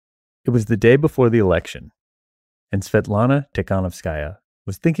was the day before the election, and Svetlana Tikhanovskaya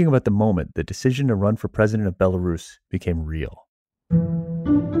was thinking about the moment the decision to run for president of Belarus became real.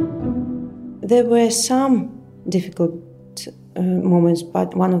 There were some difficult moments,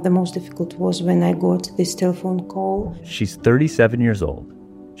 but one of the most difficult was when I got this telephone call. She's 37 years old.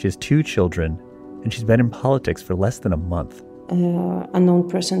 She has 2 children, and she's been in politics for less than a month. An unknown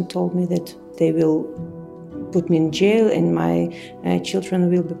person told me that they will put me in jail and my children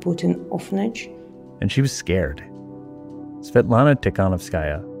will be put in orphanage. And she was scared. Svetlana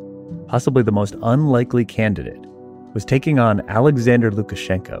Tikhanovskaya, possibly the most unlikely candidate, was taking on Alexander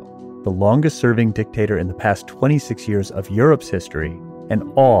Lukashenko, the longest-serving dictator in the past 26 years of Europe's history and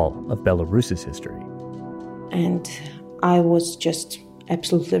all of Belarus's history. And I was just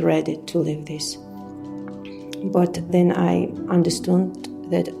absolutely ready to leave this. But then I understood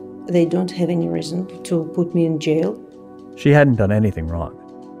that they don't have any reason to put me in jail. She hadn't done anything wrong.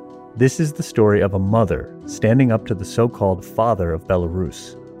 This is the story of a mother standing up to the so-called father of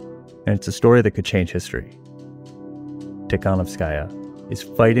Belarus. And it's a story that could change history. Tikhanovskaya is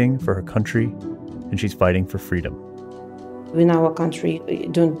fighting for her country, and she's fighting for freedom. In our country, you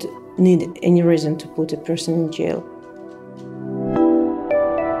don't need any reason to put a person in jail.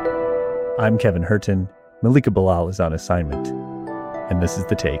 I'm Kevin Hurton. Malika Bilal is on assignment. And this is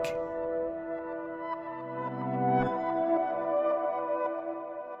The Take.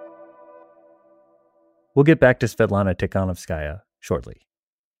 We'll get back to Svetlana Tikhanovskaya shortly.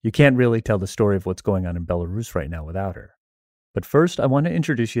 You can't really tell the story of what's going on in Belarus right now without her. But first, I want to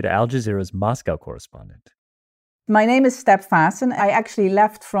introduce you to Al Jazeera's Moscow correspondent. My name is Step Vassen. I actually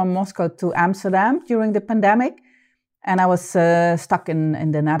left from Moscow to Amsterdam during the pandemic, and I was stuck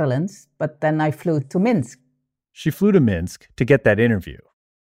in the Netherlands, but then I flew to Minsk. She flew to Minsk to get that interview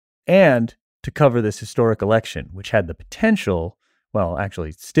and to cover this historic election, which had the potential, well,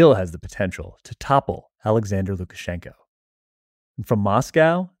 actually still has the potential, to topple Alexander Lukashenko. And from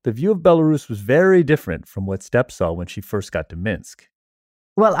Moscow, the view of Belarus was very different from what Step saw when she first got to Minsk.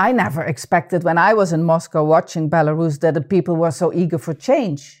 Well, I never expected when I was in Moscow watching Belarus that the people were so eager for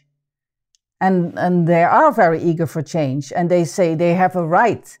change. And they are very eager for change. And they say they have a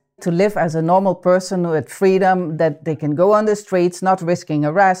right to live as a normal person with freedom, that they can go on the streets, not risking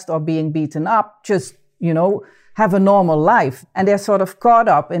arrest or being beaten up, just, have a normal life. And they're sort of caught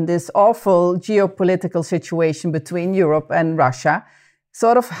up in this awful geopolitical situation between Europe and Russia,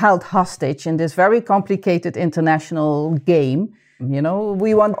 sort of held hostage in this very complicated international game.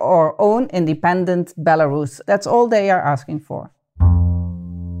 We want our own independent Belarus. That's all they are asking for.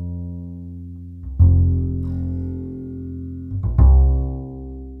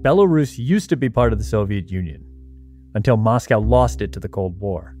 Belarus used to be part of the Soviet Union until Moscow lost it to the Cold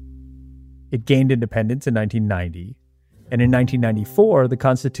War. It gained independence in 1990, and in 1994, the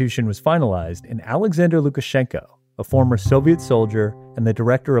constitution was finalized, and Alexander Lukashenko, a former Soviet soldier and the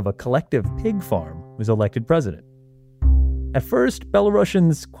director of a collective pig farm, was elected president. At first,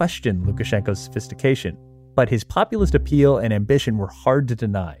 Belarusians questioned Lukashenko's sophistication, but his populist appeal and ambition were hard to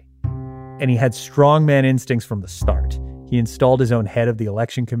deny. And he had strongman instincts from the start. He installed his own head of the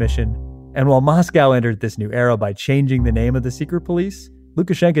election commission, and while Moscow entered this new era by changing the name of the secret police,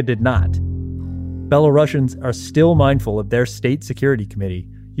 Lukashenko did not. Belarusians are still mindful of their state security committee.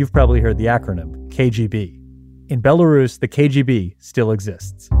 You've probably heard the acronym, KGB. In Belarus, the KGB still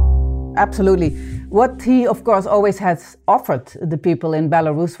exists. Absolutely. What he, of course, always has offered the people in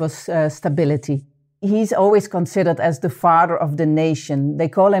Belarus was stability. He's always considered as the father of the nation. They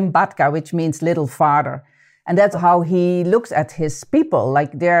call him Batka, which means little father. And that's how he looks at his people,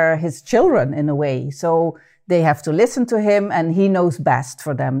 like they're his children in a way. So they have to listen to him, and he knows best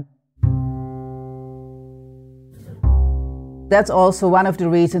for them. That's also one of the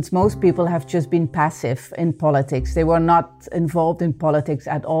reasons most people have just been passive in politics. They were not involved in politics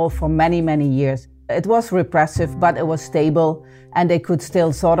at all for many, many years. It was repressive, but it was stable, and they could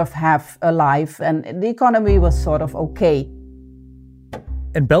still sort of have a life, and the economy was sort of okay.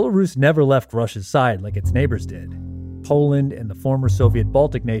 And Belarus never left Russia's side like its neighbors did. Poland and the former Soviet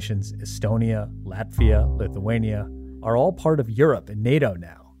Baltic nations, Estonia, Latvia, Lithuania, are all part of Europe and NATO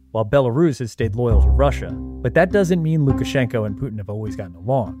now, while Belarus has stayed loyal to Russia. But that doesn't mean Lukashenko and Putin have always gotten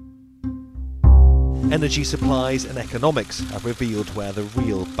along. Energy supplies and economics have revealed where the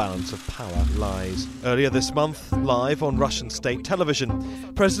real balance of power lies. Earlier this month, live on Russian state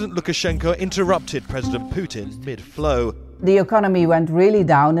television, President Lukashenko interrupted President Putin mid-flow. The economy went really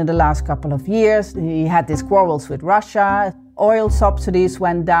down in the last couple of years. He had these quarrels with Russia. Oil subsidies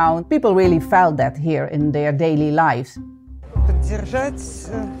went down. People really felt that here in their daily lives.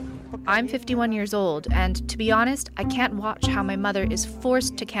 I'm 51 years old, and to be honest, I can't watch how my mother is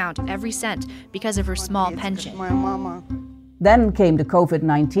forced to count every cent because of her small pension. Then came the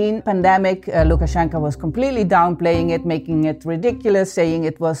COVID-19 pandemic. Lukashenko was completely downplaying it, making it ridiculous, saying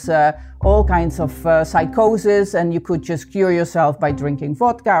it was all kinds of psychosis and you could just cure yourself by drinking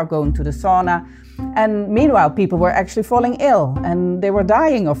vodka or going to the sauna. And meanwhile, people were actually falling ill and they were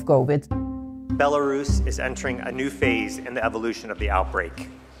dying of COVID. Belarus is entering a new phase in the evolution of the outbreak.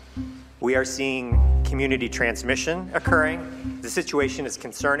 We are seeing community transmission occurring. The situation is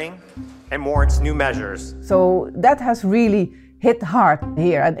concerning and warrants new measures. So that has really hit hard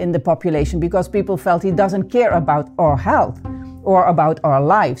here in the population because people felt he doesn't care about our health or about our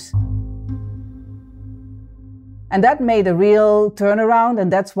lives. And that made a real turnaround,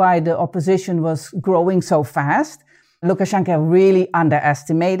 and that's why the opposition was growing so fast. Lukashenko really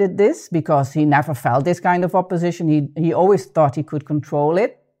underestimated this because he never felt this kind of opposition. He always thought he could control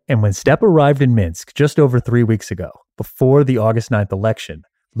it. And when Step arrived in Minsk just over 3 weeks ago, before the August 9th election,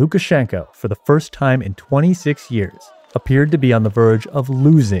 Lukashenko, for the first time in 26 years, appeared to be on the verge of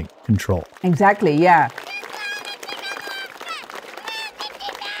losing control. Exactly, yeah.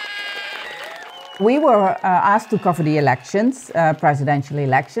 We were asked to cover the elections, presidential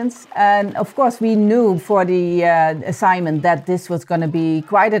elections. And of course, we knew for the assignment that this was going to be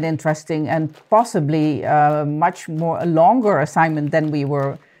quite an interesting and possibly much more a longer assignment than we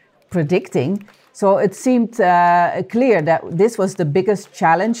were predicting. So it seemed clear that this was the biggest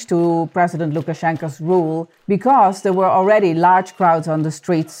challenge to President Lukashenko's rule because there were already large crowds on the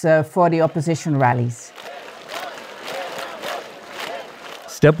streets for the opposition rallies.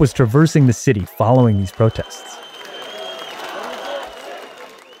 Step was traversing the city following these protests.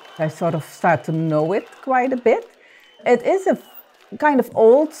 I sort of start to know it quite a bit. It is a kind of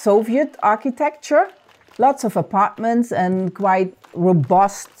old Soviet architecture, lots of apartments and quite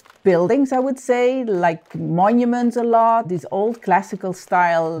robust buildings, I would say, like monuments a lot, these old classical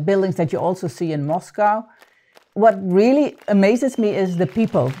style buildings that you also see in Moscow. What really amazes me is the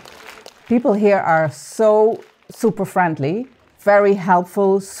people. People here are so super friendly, very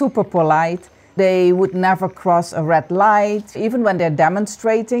helpful, super polite. They would never cross a red light. Even when they're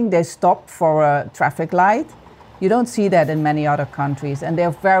demonstrating, they stop for a traffic light. You don't see that in many other countries. And they're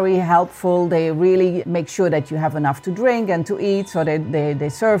very helpful. They really make sure that you have enough to drink and to eat. So they're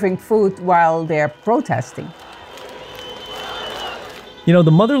serving food while they're protesting. You know, the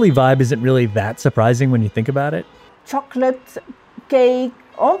motherly vibe isn't really that surprising when you think about it. Chocolate, cake,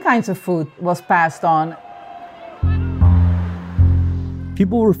 all kinds of food was passed on.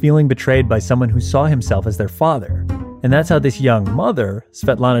 People were feeling betrayed by someone who saw himself as their father. And that's how this young mother,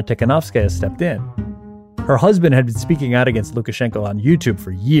 Svetlana Tikhanovskaya, stepped in. Her husband had been speaking out against Lukashenko on YouTube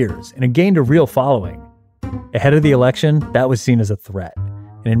for years and had gained a real following. Ahead of the election, that was seen as a threat.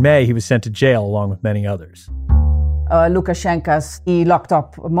 And in May, he was sent to jail along with many others. He locked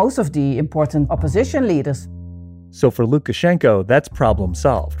up most of the important opposition leaders. So for Lukashenko, that's problem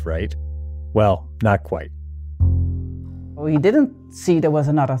solved, right? Well, not quite. He didn't see there was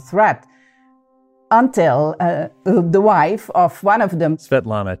another threat until the wife of one of them,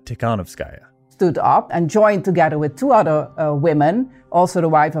 Svetlana Tikhanovskaya, stood up and joined together with two other women, also the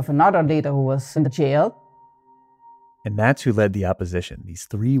wife of another leader who was in the jail. And that's who led the opposition, these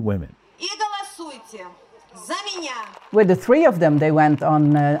three women. With the three of them, they went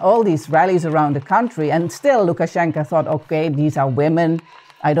on all these rallies around the country, and still Lukashenko thought, okay, these are women.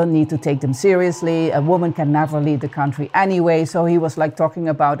 I don't need to take them seriously. A woman can never lead the country anyway. So he was like talking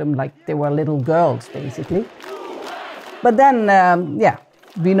about them like they were little girls, basically. But then,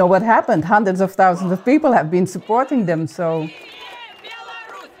 we know what happened. Hundreds of thousands of people have been supporting them, so...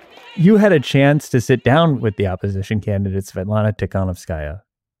 You had a chance to sit down with the opposition candidate, Svetlana Tikhanovskaya.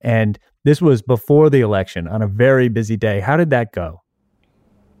 And this was before the election on a very busy day. How did that go?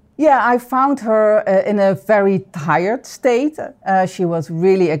 Yeah, I found her in a very tired state. She was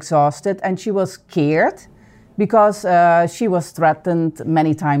really exhausted and she was scared because she was threatened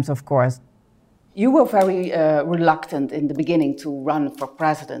many times, of course. You were very reluctant in the beginning to run for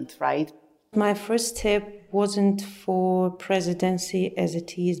president, right? My first step wasn't for presidency as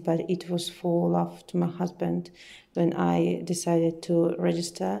it is, but it was for love to my husband when I decided to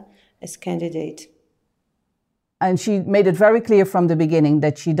register as candidate. And she made it very clear from the beginning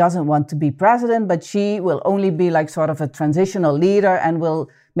that she doesn't want to be president, but she will only be like sort of a transitional leader and will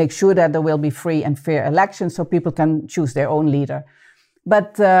make sure that there will be free and fair elections so people can choose their own leader.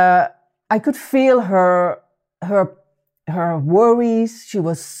 But I could feel her worries. She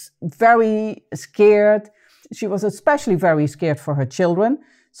was very scared. She was especially very scared for her children.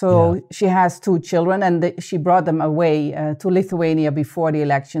 So she has 2 children, and she brought them away to Lithuania before the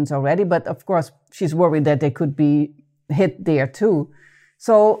elections already. But of course, she's worried that they could be hit there too.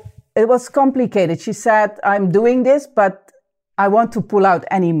 So it was complicated. She said, I'm doing this, but I want to pull out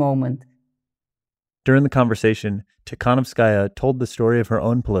any moment. During the conversation, Tikhanovskaya told the story of her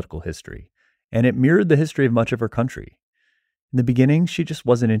own political history, and it mirrored the history of much of her country. In the beginning, she just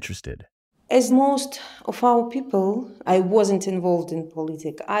wasn't interested. As most of our people, I wasn't involved in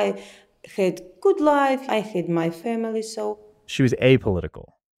politics. I had good life, I had my family, so... She was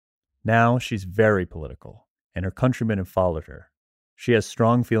apolitical. Now she's very political, and her countrymen have followed her. She has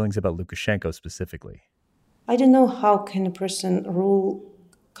strong feelings about Lukashenko specifically. I don't know how can a person rule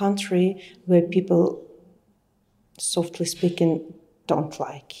country where people, softly speaking, don't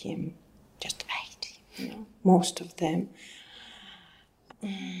like him, just hate him, most of them.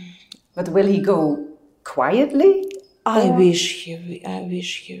 But will he go quietly? I wish he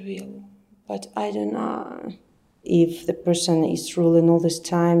will, but I don't know. If the person is ruling all this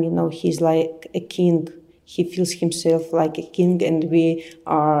time, he's like a king. He feels himself like a king, and we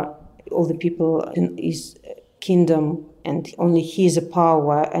are, all the people in his kingdom, and only he is a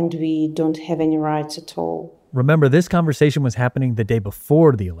power, and we don't have any rights at all. Remember, this conversation was happening the day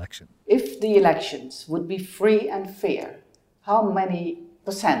before the election. If the elections would be free and fair, how many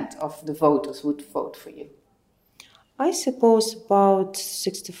 % of the voters would vote for you? I suppose about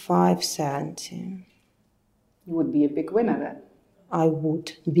 65%. You would be a big winner then. I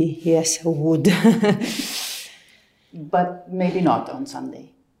would be, yes, I would. But maybe not on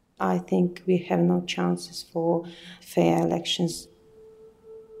Sunday. I think we have no chances for fair elections.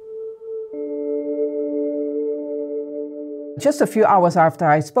 Just a few hours after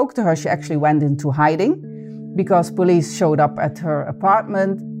I spoke to her, she actually went into hiding because police showed up at her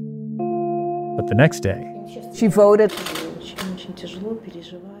apartment. But the next day, she voted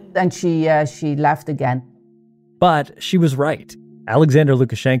and she left again. But she was right. Alexander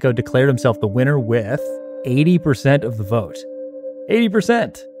Lukashenko declared himself the winner with 80% of the vote.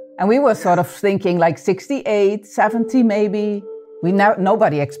 80%! And we were sort of thinking like 68, 70 maybe.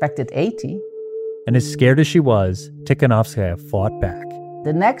 Nobody expected 80. And as scared as she was, Tikhanovskaya fought back.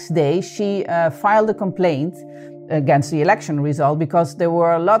 The next day, she filed a complaint against the election result because there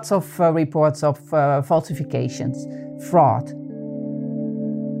were lots of reports of falsifications, fraud.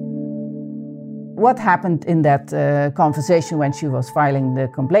 What happened in that conversation when she was filing the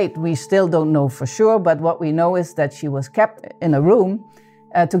complaint, we still don't know for sure, but what we know is that she was kept in a room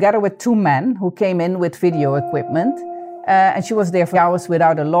together with 2 men who came in with video equipment, and she was there for hours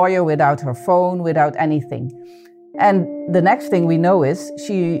without a lawyer, without her phone, without anything. And the next thing we know is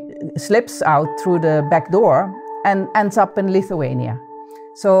she slips out through the back door and ends up in Lithuania.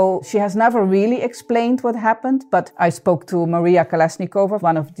 So she has never really explained what happened, but I spoke to Maria Kolesnikova,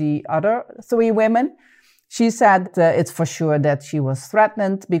 one of the other 3 women. She said it's for sure that she was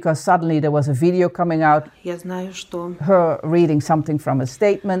threatened because suddenly there was a video coming out, her reading something from a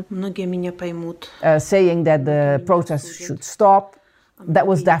statement, saying that the protests should stop. That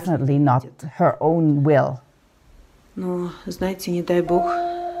was definitely not her own will. I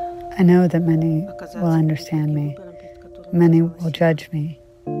know that many will understand me, many will judge me,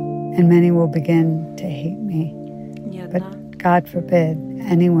 and many will begin to hate me. But God forbid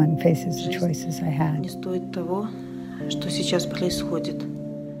anyone faces the choices I had.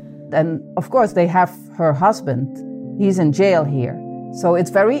 And of course they have her husband. He's in jail here. So it's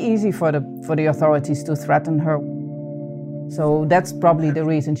very easy for the authorities to threaten her. So that's probably the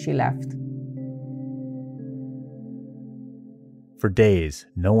reason she left. For days,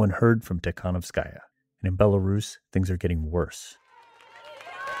 no one heard from Tikhanovskaya. And in Belarus, things are getting worse.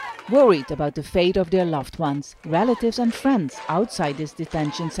 Worried about the fate of their loved ones, relatives and friends outside this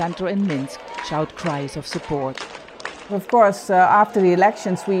detention center in Minsk shout cries of support. Of course, after the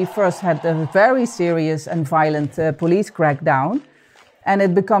elections, we first had a very serious and violent police crackdown. And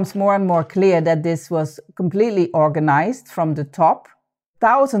it becomes more and more clear that this was completely organized from the top.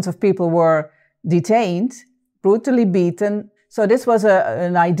 Thousands of people were detained, brutally beaten. So this was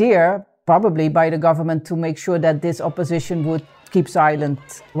an idea, probably by the government, to make sure that this opposition would keep silent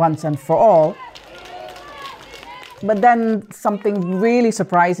once and for all. But then something really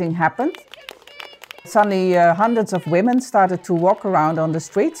surprising happened. Suddenly, hundreds of women started to walk around on the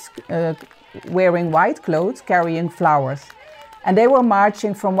streets, wearing white clothes, carrying flowers. And they were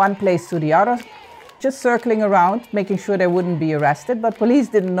marching from one place to the other, just circling around, making sure they wouldn't be arrested. But police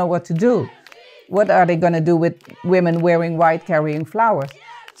didn't know what to do. What are they going to do with women wearing white, carrying flowers?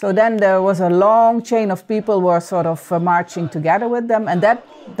 So then there was a long chain of people who were sort of marching together with them. And that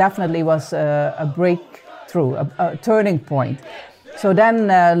definitely was a breakthrough, a turning point. So then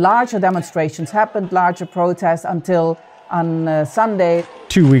larger demonstrations happened, larger protests, until on Sunday.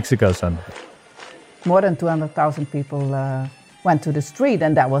 2 weeks ago Sunday. More than 200,000 people went to the street,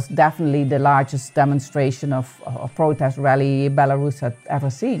 and that was definitely the largest demonstration of protest rally Belarus had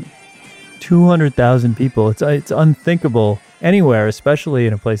ever seen. 200,000 people. It's unthinkable anywhere, especially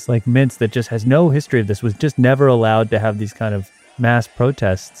in a place like Minsk that just has no history of this, was just never allowed to have these kind of mass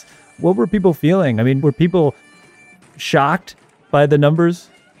protests. What were people feeling? I mean, were people shocked by the numbers?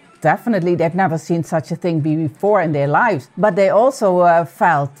 Definitely, they'd never seen such a thing before in their lives. But they also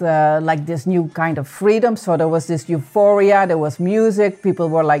felt like this new kind of freedom. So there was this euphoria, there was music, people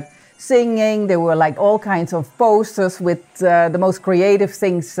were like singing, there were like all kinds of posters with the most creative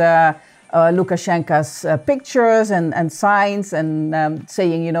things, Lukashenko's pictures and signs and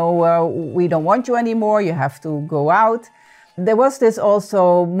saying, we don't want you anymore, you have to go out. There was this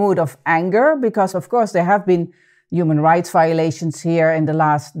also mood of anger because, of course, there have been human rights violations here in the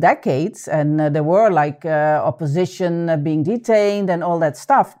last decades, and there were opposition being detained and all that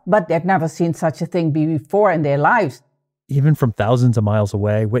stuff, but they'd never seen such a thing before in their lives. Even from thousands of miles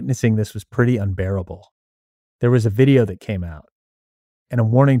away, witnessing this was pretty unbearable. There was a video that came out, and a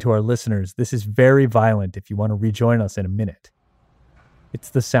warning to our listeners, this is very violent if you want to rejoin us in a minute. It's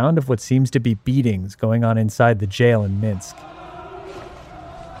the sound of what seems to be beatings going on inside the jail in Minsk.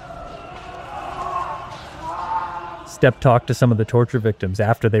 Step talked to some of the torture victims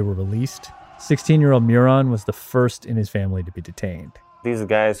after they were released. 16-year-old Miran was the first in his family to be detained. These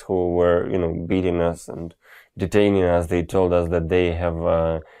guys who were, beating us and detaining us, they told us that they have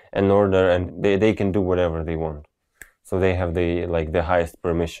an order and they can do whatever they want. So they have the highest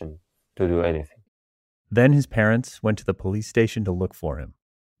permission to do anything. Then his parents went to the police station to look for him.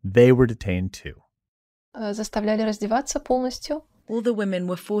 They were detained too. Заставляли раздеваться полностью. All the women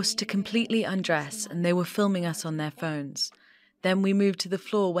were forced to completely undress, and they were filming us on their phones. Then we moved to the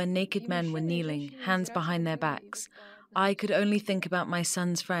floor where naked men were kneeling, hands behind their backs. I could only think about my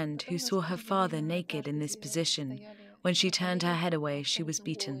son's friend who saw her father naked in this position. When she turned her head away, she was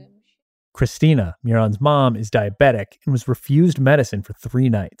beaten. Christina, Miran's mom, is diabetic and was refused medicine for 3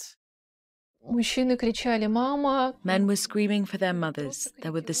 nights. Мужчины кричали «Мама!». Men were screaming for their mothers.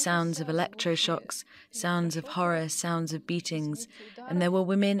 There were the sounds of electroshocks, sounds of horror, sounds of beatings. And there were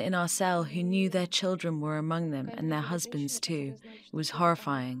women in our cell who knew their children were among them and their husbands too. It was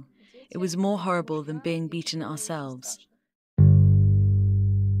horrifying. It was more horrible than being beaten ourselves.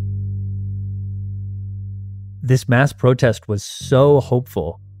 This mass protest was so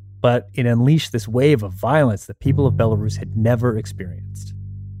hopeful, but it unleashed this wave of violence that people of Belarus had never experienced.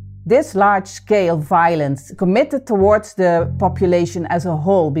 This large-scale violence committed towards the population as a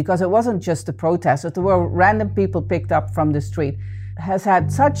whole, because it wasn't just the protesters, there were random people picked up from the street, has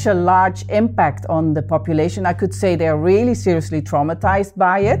had such a large impact on the population. I could say they're really seriously traumatized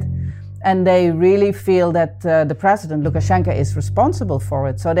by it, and they really feel that the president, Lukashenko, is responsible for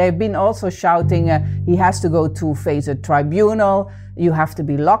it. So they've been also shouting, he has to go to face a tribunal, you have to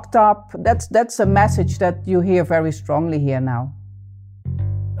be locked up. That's a message that you hear very strongly here now.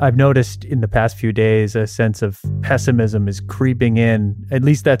 I've noticed in the past few days a sense of pessimism is creeping in. At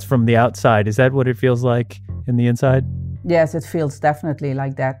least that's from the outside. Is that what it feels like in the inside? Yes, it feels definitely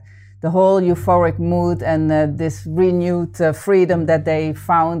like that. The whole euphoric mood and this renewed freedom that they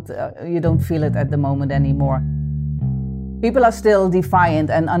found, you don't feel it at the moment anymore. People are still defiant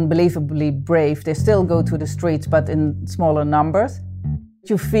and unbelievably brave. They still go to the streets, but in smaller numbers.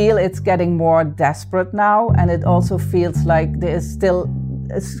 You feel it's getting more desperate now, and it also feels like there is still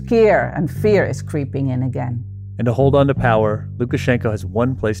a scare and fear is creeping in again. And to hold on to power, Lukashenko has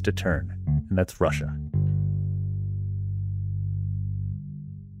one place to turn, and that's Russia.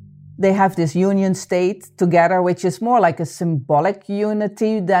 They have this union state together, which is more like a symbolic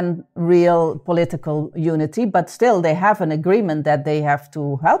unity than real political unity, but still they have an agreement that they have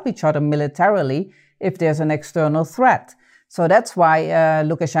to help each other militarily if there's an external threat. So that's why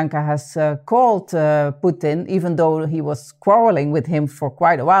Lukashenko has called Putin, even though he was quarreling with him for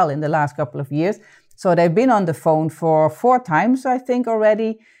quite a while in the last couple of years. So they've been on the phone for 4 times, I think,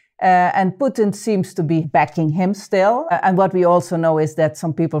 already. And Putin seems to be backing him still. And what we also know is that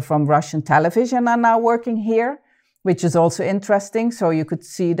some people from Russian television are now working here, which is also interesting. So you could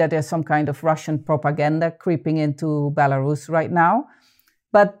see that there's some kind of Russian propaganda creeping into Belarus right now.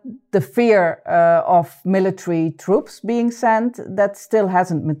 But the fear of military troops being sent, that still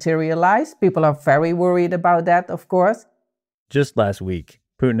hasn't materialized. People are very worried about that, of course. Just last week,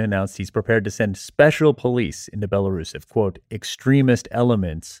 Putin announced he's prepared to send special police into Belarus if, quote, extremist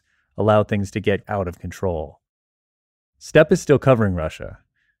elements allow things to get out of control. Steppe is still covering Russia,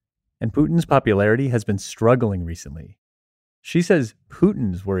 and Putin's popularity has been struggling recently. She says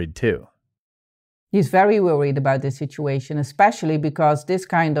Putin's worried too. He's very worried about this situation, especially because this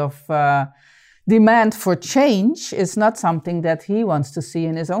kind of demand for change is not something that he wants to see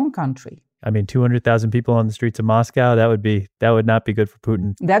in his own country. I mean, 200,000 people on the streets of Moscow, that would not be good for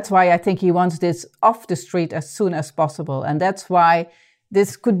Putin. That's why I think he wants this off the street as soon as possible. And that's why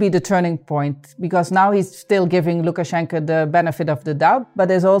this could be the turning point, because now he's still giving Lukashenko the benefit of the doubt. But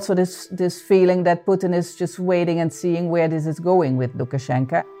there's also this feeling that Putin is just waiting and seeing where this is going with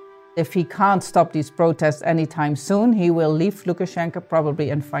Lukashenko. If he can't stop these protests anytime soon, he will leave Lukashenko probably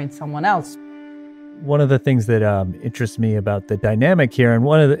and find someone else. One of the things that interests me about the dynamic here, and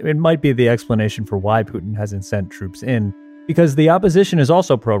it might be the explanation for why Putin hasn't sent troops in, because the opposition is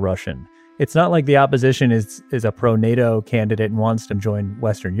also pro-Russian. It's not like the opposition is a pro-NATO candidate and wants to join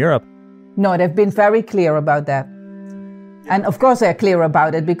Western Europe. No, they've been very clear about that. And of course they're clear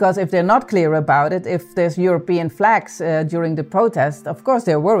about it, because if they're not clear about it, if there's European flags during the protest, of course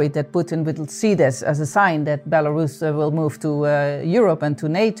they're worried that Putin will see this as a sign that Belarus will move to Europe and to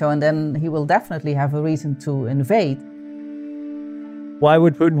NATO, and then he will definitely have a reason to invade. Why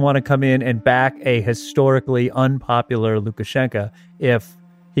would Putin want to come in and back a historically unpopular Lukashenko if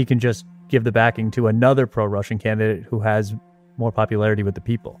he can just give the backing to another pro-Russian candidate who has more popularity with the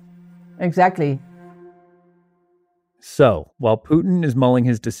people? Exactly. So, while Putin is mulling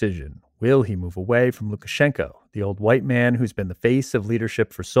his decision, will he move away from Lukashenko, the old white man who's been the face of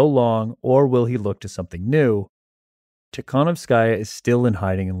leadership for so long, or will he look to something new? Tikhanovskaya is still in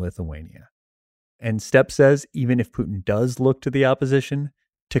hiding in Lithuania. And Stepp says even if Putin does look to the opposition,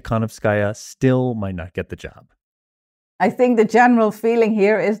 Tikhanovskaya still might not get the job. I think the general feeling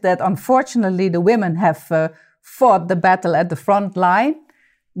here is that unfortunately the women have fought the battle at the front line,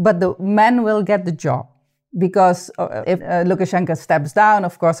 but the men will get the job. Because if Lukashenko steps down,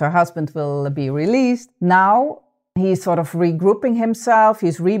 of course, her husband will be released. Now, he's sort of regrouping himself.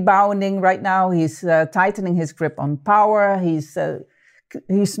 He's rebounding right now. He's tightening his grip on power. He's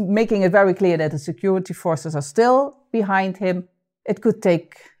making it very clear that the security forces are still behind him. It could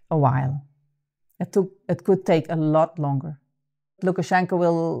take a while. It could take a lot longer. Lukashenko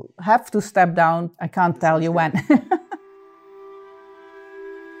will have to step down. I can't tell you when.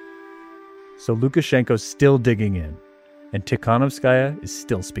 So Lukashenko's still digging in, and Tikhanovskaya is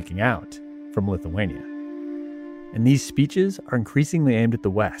still speaking out from Lithuania. And these speeches are increasingly aimed at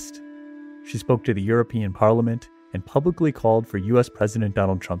the West. She spoke to the European Parliament and publicly called for U.S. President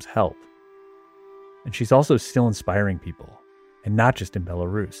Donald Trump's help. And she's also still inspiring people, and not just in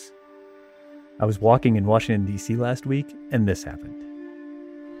Belarus. I was walking in Washington, D.C. last week, and this happened.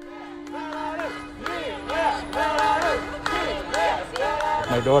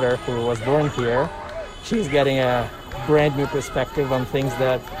 My daughter, who was born here, she's getting a brand new perspective on things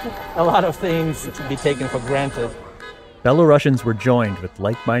that a lot of things to be taken for granted. Belarusians were joined with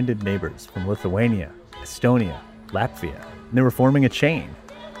like-minded neighbors from Lithuania, Estonia, Latvia, and they were forming a chain.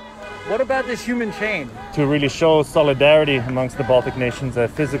 What about this human chain? To really show solidarity amongst the Baltic nations, a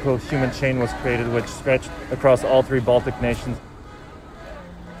physical human chain was created which stretched across all three Baltic nations.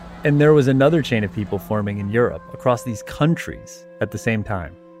 And there was another chain of people forming in Europe across these countries at the same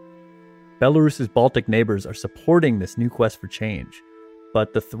time. Belarus's Baltic neighbors are supporting this new quest for change,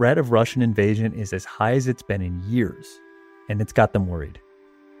 but the threat of Russian invasion is as high as it's been in years, and it's got them worried.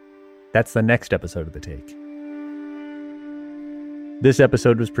 That's the next episode of The Take. This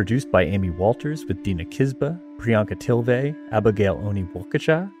episode was produced by Amy Walters with Dina Kisba, Priyanka Tilve, Abigail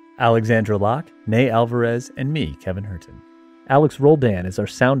Oni-Wolkacha, Alexandra Locke, Nay Alvarez, and me, Kevin Hurton. Alex Roldan is our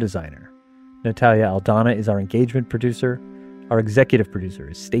sound designer. Natalia Aldana is our engagement producer. Our executive producer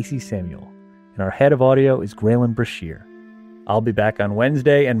is Stacey Samuel. And our head of audio is Graylin Brashear. I'll be back on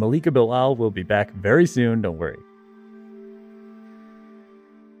Wednesday, and Malika Bilal will be back very soon, don't worry.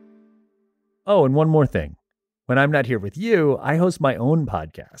 Oh, and one more thing. When I'm not here with you, I host my own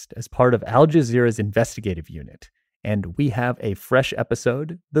podcast as part of Al Jazeera's investigative unit. And we have a fresh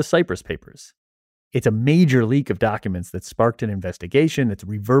episode, The Cyprus Papers. It's a major leak of documents that sparked an investigation that's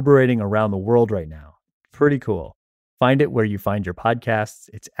reverberating around the world right now. Pretty cool. Find it where you find your podcasts.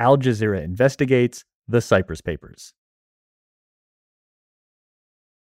 It's Al Jazeera Investigates, The Cyprus Papers.